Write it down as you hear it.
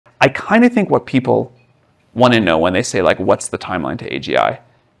I kind of think what people want to know when they say, like, what's the timeline to AGI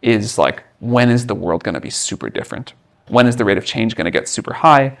is like, when is the world going to be super different? When is the rate of change going to get super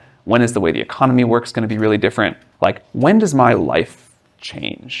high? When is the way the economy works going to be really different? Like, when does my life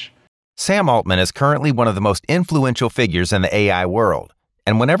change? Sam Altman is currently one of the most influential figures in the AI world.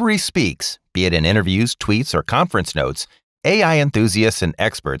 And whenever he speaks, be it in interviews, tweets, or conference notes, AI enthusiasts and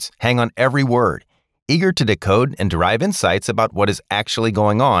experts hang on every word, eager to decode and derive insights about what is actually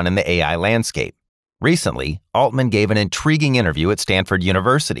going on in the AI landscape. Recently, Altman gave an intriguing interview at Stanford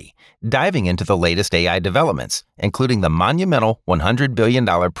University, diving into the latest AI developments, including the monumental $100 billion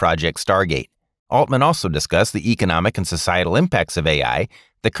Project Stargate. Altman also discussed the economic and societal impacts of AI,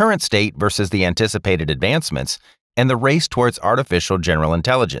 the current state versus the anticipated advancements, and the race towards artificial general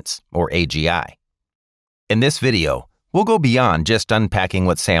intelligence, or AGI. In this video, we'll go beyond just unpacking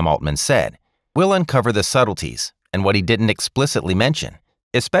what Sam Altman said. We'll uncover the subtleties and what he didn't explicitly mention,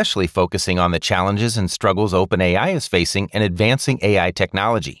 especially focusing on the challenges and struggles OpenAI is facing in advancing AI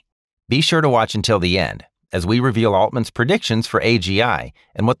technology. Be sure to watch until the end, as we reveal Altman's predictions for AGI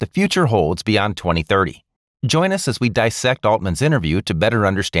and what the future holds beyond 2030. Join us as we dissect Altman's interview to better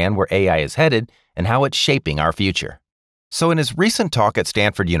understand where AI is headed and how it's shaping our future. So in his recent talk at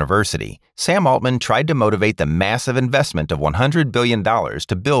Stanford University, Sam Altman tried to motivate the massive investment of $100 billion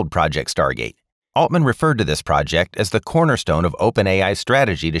to build Project Stargate. Altman referred to this project as the cornerstone of OpenAI's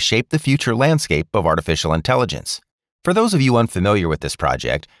strategy to shape the future landscape of artificial intelligence. For those of you unfamiliar with this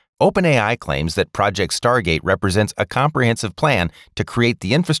project, OpenAI claims that Project Stargate represents a comprehensive plan to create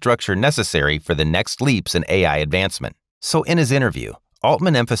the infrastructure necessary for the next leaps in AI advancement. So in his interview,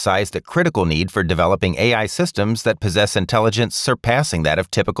 Altman emphasized the critical need for developing AI systems that possess intelligence surpassing that of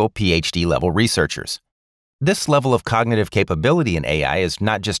typical PhD-level researchers. This level of cognitive capability in AI is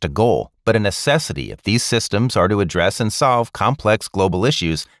not just a goal, but a necessity if these systems are to address and solve complex global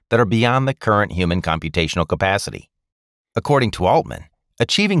issues that are beyond the current human computational capacity. According to Altman,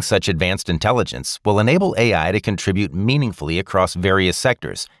 achieving such advanced intelligence will enable AI to contribute meaningfully across various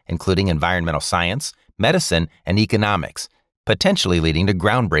sectors, including environmental science, medicine, and economics, potentially leading to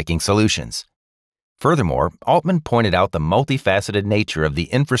groundbreaking solutions. Furthermore, Altman pointed out the multifaceted nature of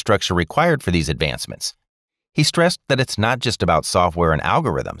the infrastructure required for these advancements. He stressed that it's not just about software and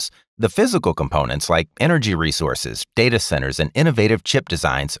algorithms. The physical components like energy resources, data centers, and innovative chip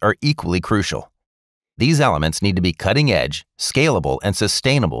designs are equally crucial. These elements need to be cutting-edge, scalable, and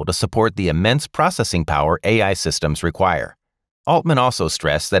sustainable to support the immense processing power AI systems require. Altman also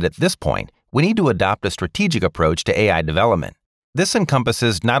stressed that at this point, we need to adopt a strategic approach to AI development. This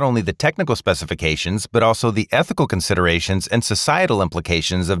encompasses not only the technical specifications, but also the ethical considerations and societal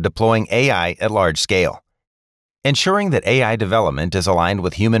implications of deploying AI at large scale. Ensuring that AI development is aligned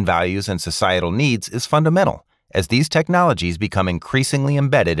with human values and societal needs is fundamental, as these technologies become increasingly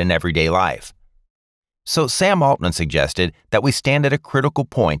embedded in everyday life. So Sam Altman suggested that we stand at a critical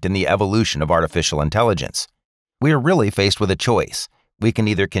point in the evolution of artificial intelligence. We are really faced with a choice. We can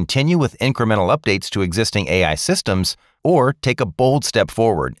either continue with incremental updates to existing AI systems, or take a bold step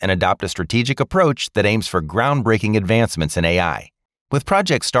forward and adopt a strategic approach that aims for groundbreaking advancements in AI. With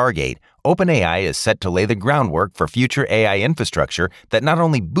Project Stargate, OpenAI is set to lay the groundwork for future AI infrastructure that not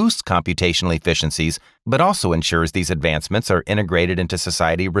only boosts computational efficiencies, but also ensures these advancements are integrated into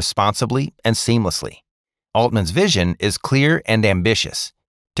society responsibly and seamlessly. Altman's vision is clear and ambitious: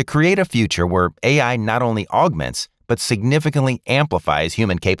 to create a future where AI not only augments, but significantly amplifies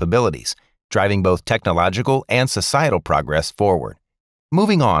human capabilities, driving both technological and societal progress forward.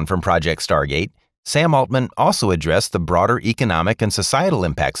 Moving on from Project Stargate, Sam Altman also addressed the broader economic and societal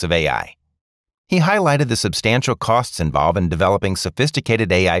impacts of AI. He highlighted the substantial costs involved in developing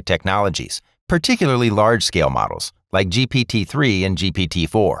sophisticated AI technologies, particularly large-scale models like GPT-3 and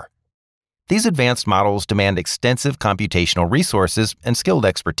GPT-4. These advanced models demand extensive computational resources and skilled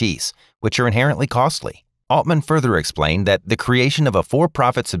expertise, which are inherently costly. Altman further explained that the creation of a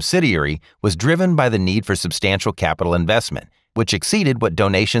for-profit subsidiary was driven by the need for substantial capital investment, which exceeded what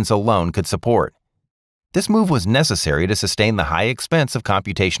donations alone could support. This move was necessary to sustain the high expense of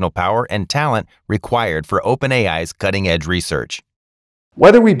computational power and talent required for OpenAI's cutting-edge research.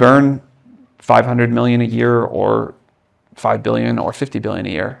 Whether we burn 500 million a year or 5 billion or 50 billion a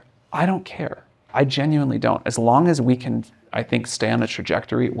year, I don't care. I genuinely don't. As long as we can, I think, stay on a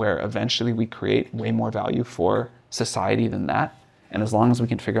trajectory where eventually we create way more value for society than that, and as long as we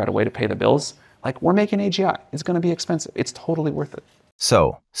can figure out a way to pay the bills, like, we're making AGI. It's going to be expensive. It's totally worth it.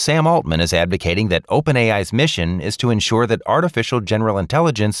 So, Sam Altman is advocating that OpenAI's mission is to ensure that artificial general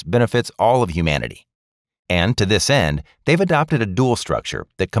intelligence benefits all of humanity. And to this end, they've adopted a dual structure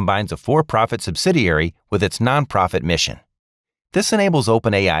that combines a for-profit subsidiary with its nonprofit mission. This enables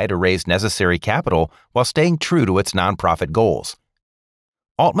OpenAI to raise necessary capital while staying true to its nonprofit goals.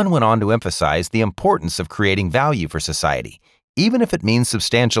 Altman went on to emphasize the importance of creating value for society, even if it means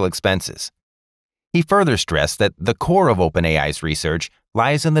substantial expenses. He further stressed that the core of OpenAI's research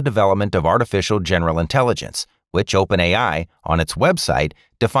lies in the development of artificial general intelligence, which OpenAI, on its website,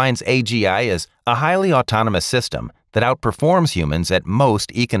 defines AGI as a highly autonomous system that outperforms humans at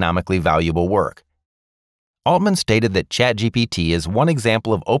most economically valuable work. Altman stated that ChatGPT is one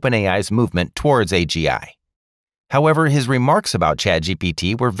example of OpenAI's movement towards AGI. However, his remarks about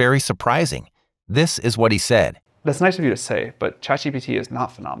ChatGPT were very surprising. This is what he said. That's nice of you to say, but ChatGPT is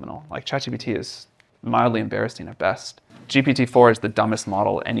not phenomenal. Like, ChatGPT is mildly embarrassing at best. GPT-4 is the dumbest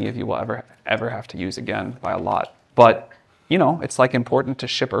model any of you will ever have to use again by a lot. But, you know, it's like important to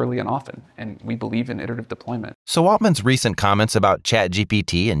ship early and often, and we believe in iterative deployment. So Altman's recent comments about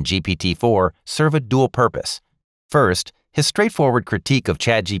ChatGPT and GPT-4 serve a dual purpose. First, his straightforward critique of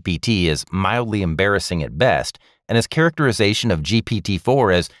ChatGPT is mildly embarrassing at best, and his characterization of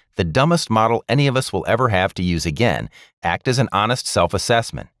GPT-4 as the dumbest model any of us will ever have to use again act as an honest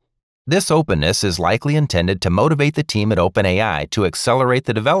self-assessment. This openness is likely intended to motivate the team at OpenAI to accelerate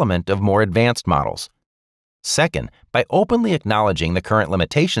the development of more advanced models. Second, by openly acknowledging the current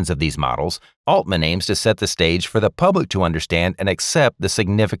limitations of these models, Altman aims to set the stage for the public to understand and accept the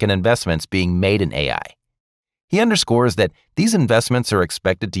significant investments being made in AI. He underscores that these investments are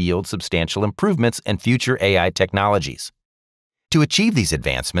expected to yield substantial improvements in future AI technologies. To achieve these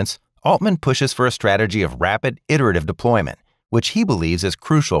advancements, Altman pushes for a strategy of rapid, iterative deployment, which he believes is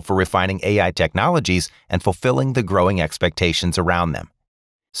crucial for refining AI technologies and fulfilling the growing expectations around them.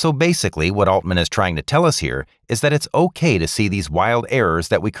 So basically, what Altman is trying to tell us here is that it's okay to see these wild errors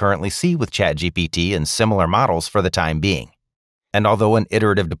that we currently see with ChatGPT and similar models for the time being. And although an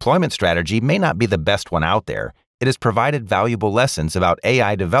iterative deployment strategy may not be the best one out there, it has provided valuable lessons about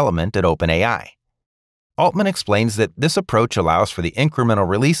AI development at OpenAI. Altman explains that this approach allows for the incremental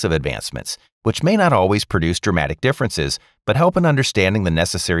release of advancements, which may not always produce dramatic differences, but help in understanding the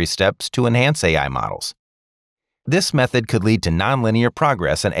necessary steps to enhance AI models. This method could lead to nonlinear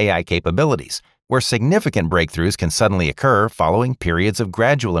progress in AI capabilities, where significant breakthroughs can suddenly occur following periods of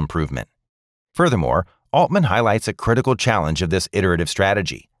gradual improvement. Furthermore, Altman highlights a critical challenge of this iterative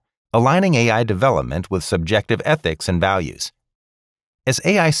strategy: aligning AI development with subjective ethics and values. As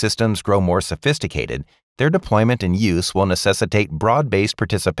AI systems grow more sophisticated, their deployment and use will necessitate broad-based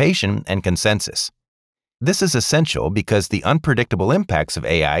participation and consensus. This is essential because the unpredictable impacts of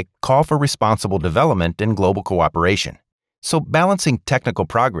AI call for responsible development and global cooperation. So balancing technical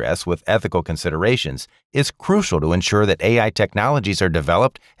progress with ethical considerations is crucial to ensure that AI technologies are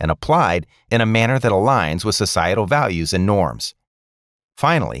developed and applied in a manner that aligns with societal values and norms.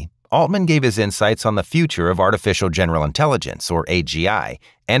 Finally, Altman gave his insights on the future of artificial general intelligence, or AGI,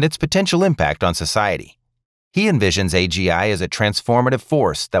 and its potential impact on society. He envisions AGI as a transformative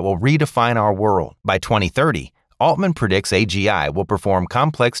force that will redefine our world. By 2030, Altman predicts AGI will perform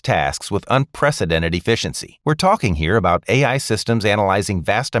complex tasks with unprecedented efficiency. We're talking here about AI systems analyzing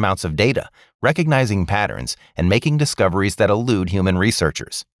vast amounts of data, recognizing patterns, and making discoveries that elude human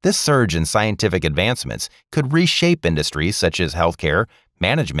researchers. This surge in scientific advancements could reshape industries such as healthcare,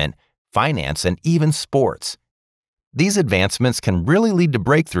 management, finance, and even sports. These advancements can really lead to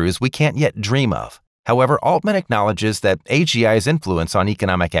breakthroughs we can't yet dream of. However, Altman acknowledges that AGI's influence on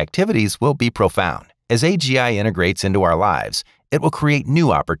economic activities will be profound. As AGI integrates into our lives, it will create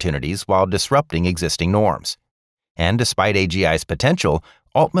new opportunities while disrupting existing norms. And despite AGI's potential,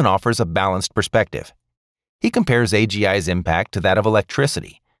 Altman offers a balanced perspective. He compares AGI's impact to that of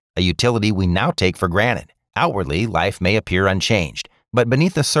electricity, a utility we now take for granted. Outwardly, life may appear unchanged, but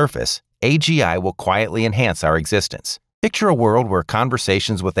beneath the surface, AGI will quietly enhance our existence. Picture a world where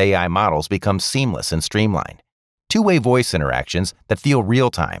conversations with AI models become seamless and streamlined. Two-way voice interactions that feel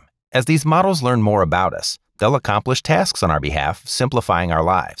real-time. As these models learn more about us, they'll accomplish tasks on our behalf, simplifying our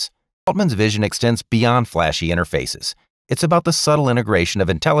lives. Altman's vision extends beyond flashy interfaces. It's about the subtle integration of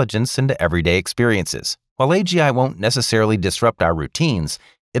intelligence into everyday experiences. While AGI won't necessarily disrupt our routines,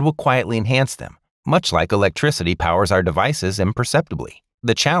 it will quietly enhance them, much like electricity powers our devices imperceptibly.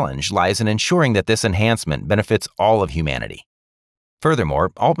 The challenge lies in ensuring that this enhancement benefits all of humanity.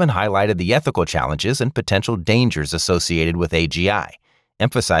 Furthermore, Altman highlighted the ethical challenges and potential dangers associated with AGI,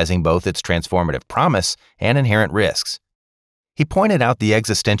 emphasizing both its transformative promise and inherent risks. He pointed out the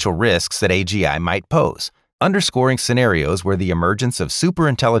existential risks that AGI might pose, underscoring scenarios where the emergence of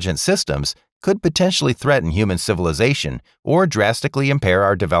superintelligent systems could potentially threaten human civilization or drastically impair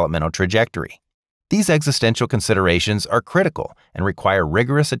our developmental trajectory. These existential considerations are critical and require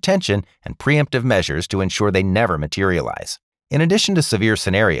rigorous attention and preemptive measures to ensure they never materialize. In addition to severe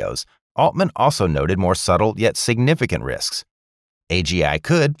scenarios, Altman also noted more subtle yet significant risks. AGI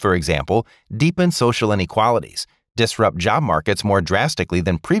could, for example, deepen social inequalities, disrupt job markets more drastically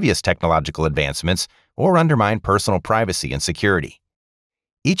than previous technological advancements, or undermine personal privacy and security.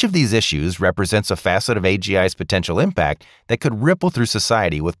 Each of these issues represents a facet of AGI's potential impact that could ripple through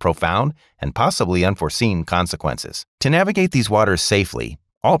society with profound and possibly unforeseen consequences. To navigate these waters safely,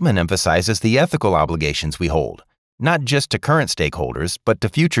 Altman emphasizes the ethical obligations we hold, not just to current stakeholders, but to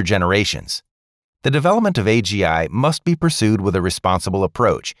future generations. The development of AGI must be pursued with a responsible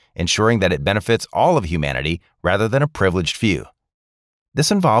approach, ensuring that it benefits all of humanity rather than a privileged few.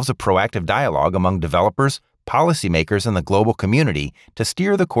 This involves a proactive dialogue among developers, policymakers, and the global community to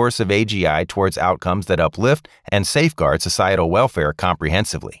steer the course of AGI towards outcomes that uplift and safeguard societal welfare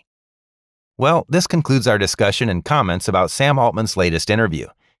comprehensively. Well, this concludes our discussion and comments about Sam Altman's latest interview.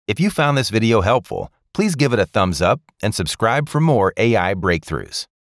 If you found this video helpful, please give it a thumbs up and subscribe for more AI breakthroughs.